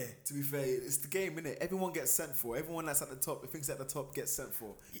out there. To be fair, it's the game, innit? Everyone gets sent for. Everyone that's at the top, thinks at the top, gets sent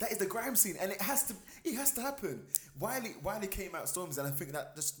for. That is the grime scene, and it has to happen. Wiley came out Stormzy, and I think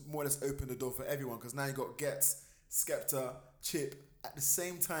that just more or less opened the door for everyone because now you got Gets, Skepta, Chip at the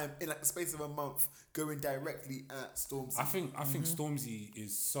same time in like the space of a month going directly at Stormzy. I think Stormzy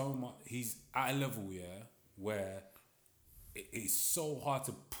is so much. He's at a level, where it's so hard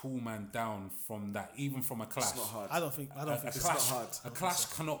to pull man down from that, even from a clash. It's not hard. I don't think A It's clash, not hard. a clash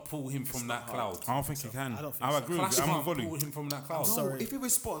cannot pull him from that cloud. I don't think he can. I don't think I so. agree Clash with you. I'm can't with pull Volley. him from that cloud. No, sorry. if he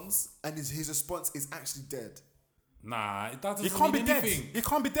responds and his response is actually dead, Nah, it doesn't. He can't be mean dead. anything. He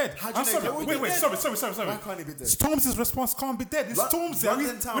can't be dead. How do I'm you know sorry. he can't Wait, be dead? sorry. why can't he be dead? Stormzy's response can't be dead. It's Stormzy.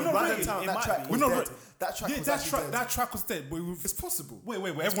 London Town, We're not London ready. Town, It that might track be. was We're not dead. ready. That track Yeah, was that actually track. dead. That track was dead. But It's possible. Wait. It's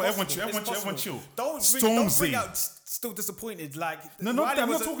Everyone possible. chill. Don't bring out still disappointed. Like No, Wiley I'm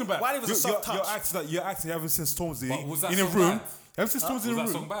was not a- talking about. Wiley was a soft touch. You're acting ever since Stormzy But was that in a song room. bad? Ever since Stormzy Was in a that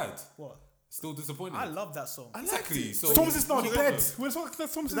room. song bad? What? Still disappointed. I love that song. Exactly. So Storms is not what dead. problem?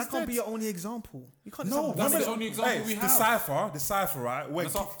 Storms is That can't dead. be your only example. You can't. No, That's remember the only example we have. The cipher, right? Where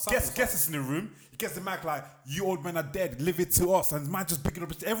And the guest sample. is in the room. He gets the mic like, "You old men are dead. Leave it to us." And the man just picking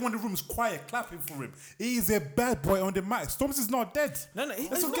up. Everyone in the room is quiet, clapping for him. He is a bad boy on the mic. Storms is not dead. No,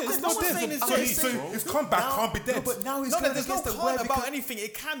 It's no, okay. no It's one's not saying dead. it's So, dead. so his comeback can't be dead. No, but now he's No, going there's no against the point word about because anything.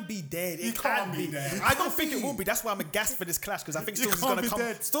 It can be dead. It can't can be be. dead. I don't think it will be. That's why I'm aghast for this clash because I think He Storms is can't going to be come.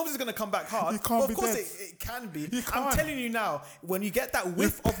 dead. Storms is going to come back hard. He can't But be of course, dead. it can be. He I'm can't. telling you now, when you get that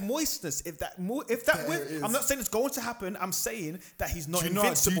whiff of moistness, if that whiff, I'm not saying it's going to happen. I'm saying that he's not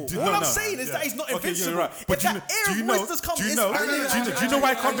invincible. All I'm saying is that he's not Okay, invincible. you're right. But If that air of moistness comes, do you it's know? brilliant. Do you know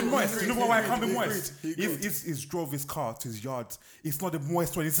why I can't be He moist? Do you know why I can't be agreed. moist? He agreed. He's drove his car to his yard. It's not the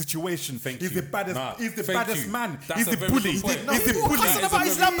moist one. It's the situation. Thank He's you. the baddest. Nah, He's the thank baddest you. man. That's He's a the very bully. good point. He's the People bully. cussing about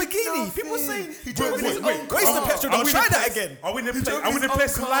his That is a Lamborghini. People saying he he drove drove his his own. own Waste the car. petrol. Don't try that again. Are we in a He drove his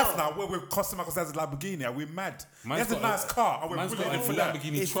place own in life car. now where we're cussing because that's a Lamborghini? Are we mad? He Man's has a got nice car. And we're Man's got bullying him a for that.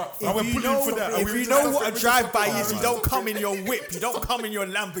 Lamborghini truck. Are we bullying for that? Are If we you just- know what a just- drive-by is, you Alright. don't come in your whip. You don't come in your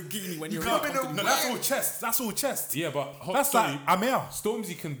Lamborghini when you're come in in a No, that's all chest. That's all chest. Yeah, but That's like Amir.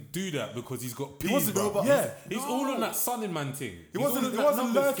 Stormzy can do that because he's got peas, wasn't- bro. no, but- yeah. He's all on that sunning man thing. He He's all wasn't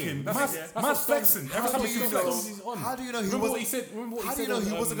on that lurking. numbers thing. Man's what flexing. Stormzy- Every how time do he you know flex. Stormzy's on? How do you know he Remember wasn't- what he said? Remember what how he do you said know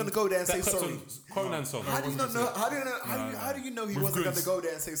he on, wasn't gonna go there and that say Clapton sorry? Conan song. How do you not know? How do you know? How do you know he With wasn't going goons. to go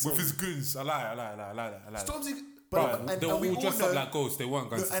there and say sorry? With his goons. I lie. Stormzy, Bro, but they were we all dressed know, up like ghosts. They weren't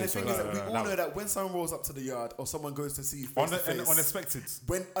going to and say the thing sorry. is that we all know that when someone rolls up to the yard or someone goes to see you face to face, Unexpected.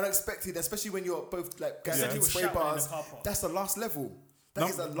 when unexpected, especially when you're both like guys said in he was spray shouting in bars, the car park. that's the last level. That No,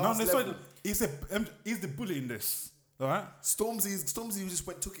 is the no, last it's level. not- he's the bully in this. All right? Stormzy just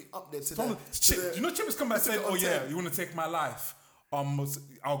took it up there to Chip, the. you know, Chip has come back and took said, it on "Oh yeah, 10. you want to take my life?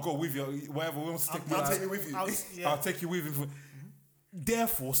 I'll go with you. Whatever. We want to take my I'll life. take you with you. I'll take you with you."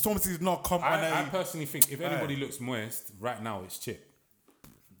 Therefore, Stormzy did not come on I a personally think if anybody looks moist right now, it's Chip.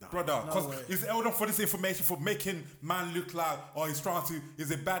 brother. Because he's elder for this information for making man look like, oh, he's trying to.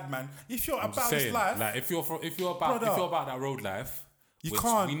 He's a bad man. If you're I'm about just his saying, life, like if you're Brother, about that road life, you which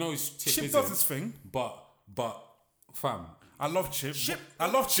can't. We know Chip Chip isn't, does his thing. but fam, I love Chip. Chip- I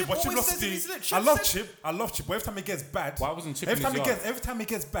love Chip, but Chip always lost says the. he's lit. I Chip love said- Chip. I love Chip. But every time it gets bad, Why wasn't Chip every in his time it yard? gets every time it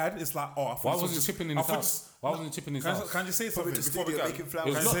gets bad, it's like, oh, I thought why this was wasn't just- Chip in I his thought house? this- Why wasn't Chip in his Can house? I just say Probably something just before we studio go? making It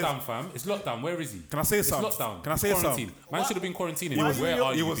flowers. was Can I say- lockdown, fam. It's lockdown. Where is he? Can I say it's something? lockdown. Can I He's say quarantined. something? Man should have been quarantining. He was Where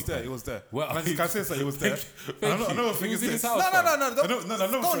are He you? was big there. man? He was there. Where are you? Can I say something? He was there. Thank Another you. thing He is was in this. his house.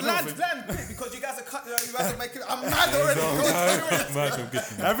 No. No. Land, because you guys are cutting. You guys are making. I'm mad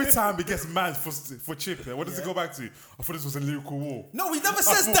already. Every time he gets mad for Chip, what does it go back to? I thought this was a lyrical war. No, he never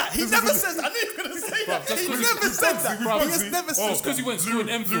says thought that. He this never is a- says that. I knew you were going to say that. just He because never said that. Bruv, He has never said Just because he that. went school in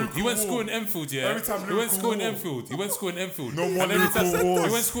Enfield. He Lyrical went school war. in Enfield, yeah. Every time He went lyrical school in war. Enfield. He went school in Enfield. No more And anytime- lyrical wars.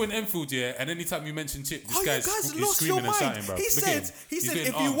 He went school in Enfield, yeah. And anytime you mention Chip, this Oh, you guy's guys he's lost your screaming and mind. shouting, bro. He Look at said, him. He's if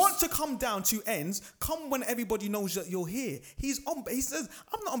getting you arms. want to come down to ends, come when everybody knows that you're here. He says,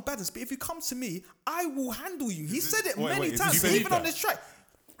 I'm not on balance, but if you come to me, I will handle you. He said it wait, many is times, he believe even on that? this track.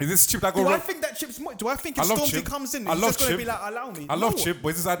 Is this Chip that Do got I robbed? think that Chip's do I think if I love Stormzy Chip. comes in, I he's love just going to Chip. be like, allow me? I love No. Chip, but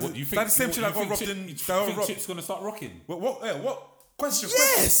is that What, you the same Chip that got think robbed Chip- in? you that think got Chip's gonna start rocking? What question?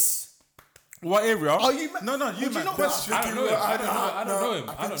 Yes. What area? Are you? No, you Would man. not- Question. I don't know him. I don't know him.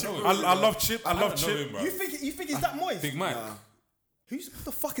 I don't know him. I love Chip. I love don't know him, Chip. bro. You think he's that moist? Big Mike. Who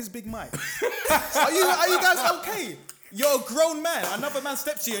the fuck is Big Mike? are you guys okay? You're a grown man. Another man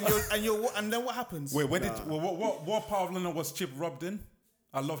steps to you, and then what happens? Wait, what part of London was Chip robbed in?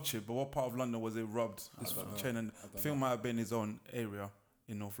 I love Chip, but what part of London was it robbed? This chain, and I think it might have been his own area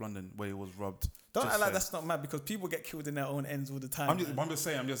in North London where he was robbed. Don't Just act like saying. that's not mad because people get killed in their own ends all the time. I'm just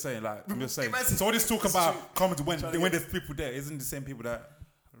saying. I'm just saying. Imagine- So all this talk It's about true. coming when there's people there, isn't the same people that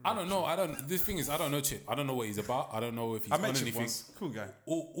I don't know. This thing is, I don't know Chip. I don't know what he's about. I don't know if he's I on met Chip anything. once. Cool guy.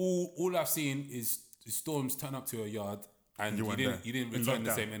 All I've seen is Storms turn up to a yard and You you weren't didn't there. you didn't In return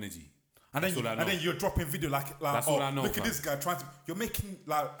the lockdown. same energy. And That's all I know. then you're dropping video like That's oh, all I know, look at fam. this guy trying to. You're making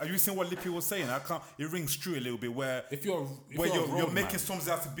like. Are you seeing what Lippy was saying? I can't. It rings true a little bit where If you're you're road making man, Stormzy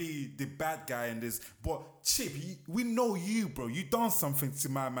out to be the bad guy in this. But Chip, we know you, bro. You done something to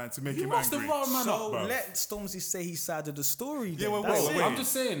my man to make you him must angry. have rolled man up, so bro. let Stormzy say his side of the story. Yeah, then. well, That's wait, it. wait. I'm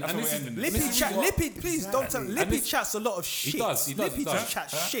just saying. That's And what this we're is ending. Lippy this is chat. what- Lippy, please don't tell. And Lippy this- chats a lot of shit. He does. Lippy does. just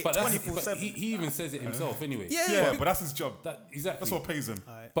chats shit But that's- 24/7. He even says it himself anyway. Yeah. But that's his job. Exactly. That's what pays him.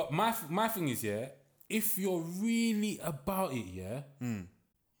 But my thing is, yeah, if you're really about it, yeah,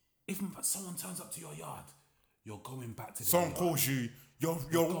 if someone turns up to your yard, you're going back to the Someone yard. calls you. You're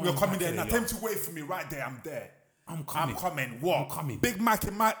going coming back there. to Now the tell him to wait for me right there. I'm there. I'm coming. What? I'm coming. Big Mac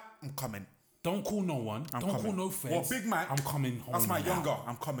and Mike. I'm coming. Don't call no one. I'm Don't coming. call no friends. Well, Big Mac. I'm coming home. That's my now. younger.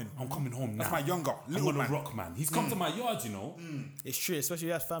 I'm coming. I'm coming home now. That's my younger. I'm Little gonna man. rock, man. He's come to my yard, you know. It's true, especially if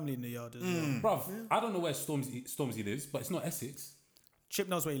you have family in the yard as well. Bruv, I don't know where Stormzy lives, but it's not Essex. Chip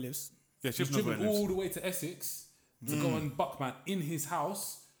knows where he lives. Yeah, He's Chip knows where driven he lives. all the way to Essex to go and buck man in his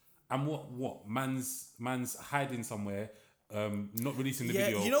house. And what? Man's hiding somewhere, not releasing the Yeah,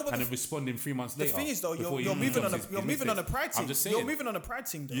 video, you know what and the then responding 3 months The later. thing is though, before you're he moving on drops a his pride mixtape. thing. I'm just saying. You're moving on a pride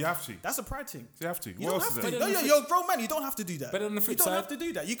thing though. You have to. That's a pride thing. You have to. You What don't else have is to. there? No, you're a grown man. You don't have to do that. But on the you flip don't side- have to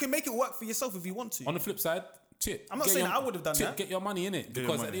do that. You can make it work for yourself if you want to. On the flip side, Chip. I'm not get saying your- I would have done Chip, that. Get your money in it, your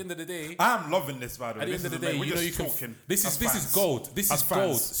because at money. the end of the day, I'm loving this, by the way. at the This end of the is day, we're you know just you can. talking This as is fans. gold. This As is gold.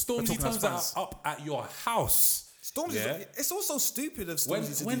 fans. We're Stormzy talking as turns that fans. up at your house. Stormzy, Yeah. it's also stupid of When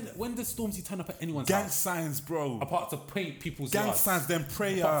Stormzy to when do that. when does Stormzy turn up at anyone's Gang house? signs, bro. Apart to paint people's Gang yards. signs, then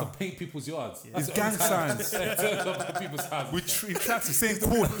prayer. Apart to paint people's yards. That's It's the only gang time signs. he turns up at people's houses. We try to say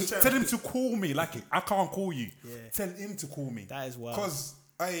call. Tell him to call me. Like I can't call you. Yeah. Tell him to call me. That is wild. Cause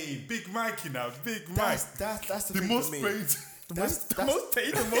hey, Big Mikey now, Big Mike. That's the the thing most for me. paid. The most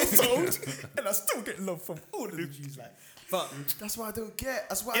paid, the most sold, and I still get love from all of the G's. Like, but That's what I don't get.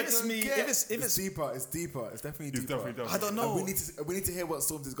 That's what If I it's don't me- get. if it's- deeper. It's deeper. It's definitely It's deeper. definitely deeper. I don't know. And we need to hear what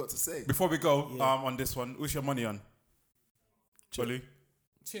Stormzy's got to say. Before we go on this one, what's your money on? Jolly,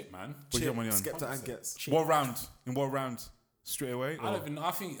 Chip, man. what's your money on? Skepta and Gets. What round? In what round? Straight away? I or- don't even.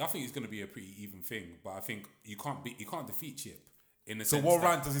 I think it's going to be a pretty even thing, but I think you can't defeat Chip. In the So sense what that-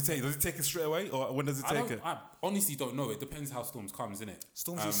 round does he take? Does he take it straight away, or when does he take it? I honestly don't know. It depends how Storms comes, innit?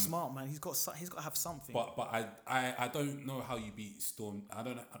 Stormzy's smart, man. He's got to have something. But I don't know how you beat Storm. I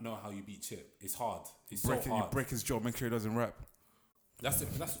don't know how you beat Chip. It's hard. It's Break so it, you hard. break his jaw, make sure he doesn't rap. That's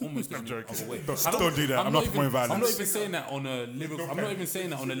almost the only joking. other way. Don't do that. I'm not promoting violence. I'm not even saying that on a lyrical. I'm not even saying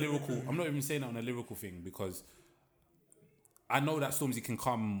that on a lyrical. I'm not even saying that on a lyrical thing, because I know that Stormzy can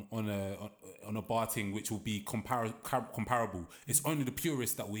come on a bar thing which will be comparable. It's only the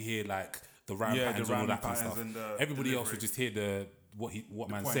purists that we hear like the rhyme Yeah, patterns the and all rhyme that kind of patterns stuff. and the Everybody else delivery. would just hear what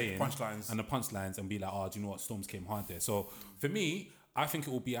man's point, saying, punchlines. and the punchlines, and be like, oh, do you know what, Storms came hard there. So for me, I think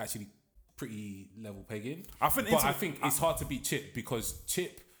it will be actually pretty level pegging. I think but into- I think it's hard to beat Chip, because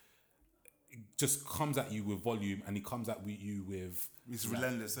Chip just comes at you with volume, and he comes at you with He's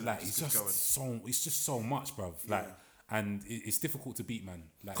relentless, and like it it's just keeps just it's just so much, bruv. Like, and it's difficult to beat, man.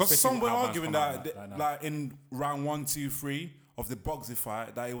 Like, Because especially some were how man's arguing come out that, right now. like in round 1, 2, 3 of the Bugsy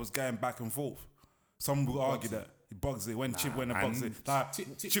fight, that it was going back and forth. Some would argue that Bugsy when Chip went to man. Bugsy, like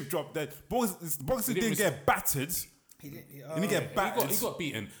Chip- Chip dropped that. Bugsy didn't res- get battered. he didn't, He didn't get battered. he got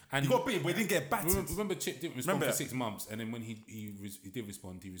beaten, and He got beaten, but he didn't get battered. Remember, Chip didn't respond Remember for that? 6 months, and then when he did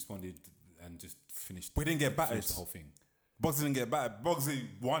respond, he responded and just finished. But he didn't get battered. finished the whole thing. Bugsy didn't get battered. Bugsy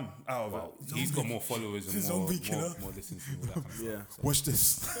won out of it. He's got more followers and more listens and all that kind of Yeah. stuff. Watch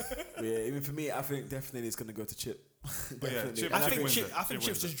this. Yeah, even for me, I think definitely it's gonna go to Chip. Definitely. Chip- And I Chip think wins Chip. it. I think Chip Chip's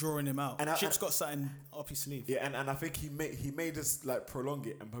wins just drawing him out. And I- Chip's got something up his sleeve. Yeah, and I think he may just like prolong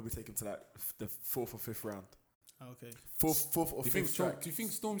it and probably take him to like the 4th or 5th round. Okay. Fourth or Do you think fifth track. Do you think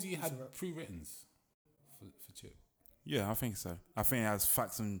Stormzy had pre-writtens for Chip? Yeah, I think so. I think he has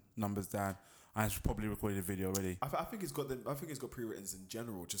facts and numbers down. And he's probably recorded a video already. I think he's got them. I think he's got pre-writtens in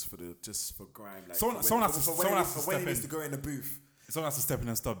general, just for grime. Like Someone has to when he step needs in. to go in the booth. Someone has to step in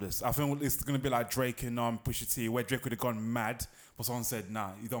and stop this. I think it's going to be like Drake and Pusha T, where Drake would have gone mad, but someone said, "Nah,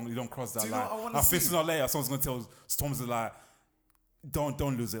 you don't cross that Do you know line." what I wanna I think see? sooner or later, someone's going to tell Stormzy like,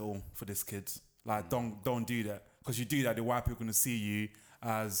 "Don't lose it all for this kid. Like, don't do that, because you do that, the white people are going to see you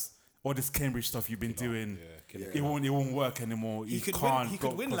as all this Cambridge stuff you've been doing. It won't work anymore. He You could can't win. He go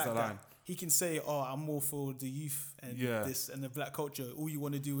could win cross like that line." that. He can say, "Oh, I'm more for the youth and Yeah. this and the black culture. All you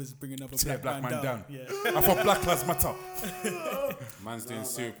want to do is bring another Tear black, man down." Yeah, I thought Black Lives Matter. Man's doing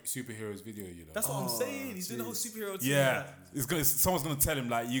superheroes video, you know. that's what I'm saying. He's doing the whole superhero thing. Yeah, someone's gonna tell him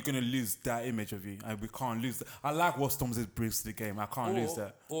like, you're gonna lose that image of you, and we can't lose that. I like what Stormzy brings to the game. I can't lose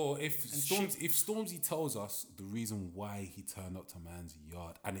that. Or if Stormzy tells us the reason why he turned up to man's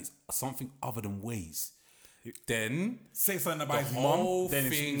yard, and it's something other than ways, then Say something the about his whole mom, then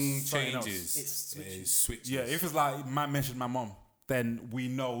thing it's something else. changes. It switches. Yeah, if it's like man mentioned my mom, then we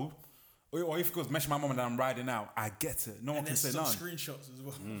know. Or if it goes mention my mom and I'm riding out, I get it. No one And can there's say some none. screenshots as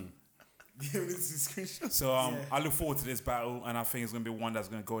well. So I look forward to this battle, and I think it's gonna be one that's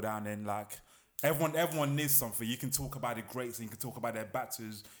gonna go down. And like everyone needs something. You can talk about the greats, and you can talk about their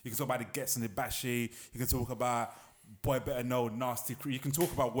battles. You can talk about the Gets and the Bashi. You can talk about Boy Better Know, Nasty Crew. You can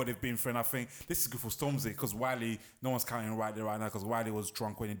talk about what they've been through. And I think this is good for Stormzy, because Wiley, no one's counting right there right now, because Wiley was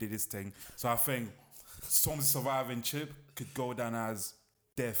drunk when he did his thing. So I think Stormzy surviving Chip could go down as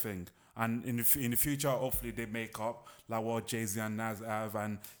their thing. And in the future, hopefully they make up like what Jay-Z and Nas have,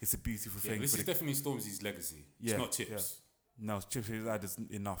 and it's a beautiful Yeah, thing. this is definitely Stormzy's legacy. It's not Chips. Yeah. No, Chips is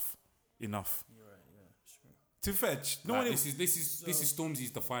enough. You're right. Yeah, sure. To fetch. No Like, one. this is Stormzy's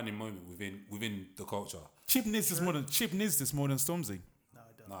defining moment within the culture. Chip needs this more than Stormzy. No, I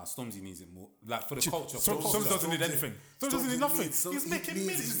don't. Nah, Stormzy needs it more. Like for the culture. Stormzy doesn't need anything. Stormzy doesn't need nothing. He's making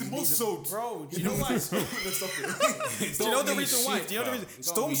millions. He's the most sold. Bro, do you know why? Do you know the reason why? Do you know the reason?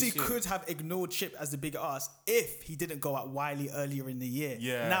 Stormzy could have ignored Chip as the big artist if he didn't go at Wiley earlier in the year.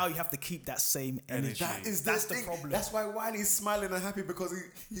 Yeah. Now you have to keep that same energy. That's the problem. That's why Wiley's smiling and happy because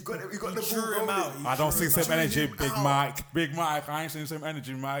he got the ball drew him rolling. out. I don't see same energy, Drew him Big out. Mike. Big Mike, I ain't seeing same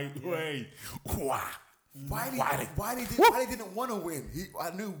energy, mate. Wait. Wiley didn't want to win.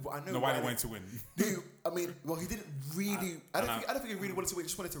 I knew. No, Wiley wanted to win. He didn't really. I don't think he really wanted to win. He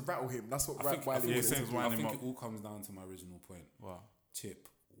just wanted to rattle him. That's what Wiley wanted. yeah, to same do. as I winding think him it all comes down to my original point. Wow. Chip,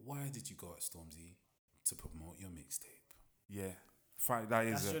 why did you go at Stormzy to promote your mixtape? Yeah. Fine, that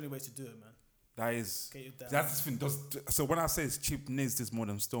is That's it. the only way to do it, man. That is. Get you down. That's the thing. So when I say Chip needs this more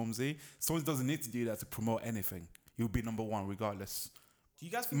than Stormzy doesn't need to do that to promote anything. He'll be number one regardless. Do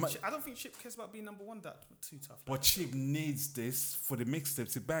you guys think? I don't think Chip cares about being number one. That's too tough. But Chip needs this for the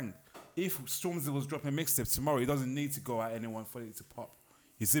mixtape to bang. If Stormzy was dropping a mixtape tomorrow, he doesn't need to go at anyone for it to pop.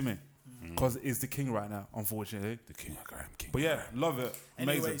 You see me? Because he's the king right now, unfortunately. The king of grime, king. But yeah, love it.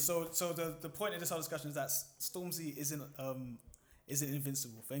 Anyway, Amazing. so the point of this whole discussion is that Stormzy isn't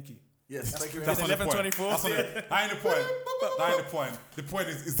invincible. Thank you. Yes, thank you. That's not the point. 11/24. That's not the- That ain't the point. That ain't the point. The point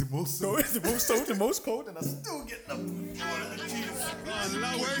is the most. So it's the most sold, the most cold, and I still get them. Wake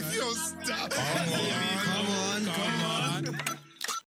your stop.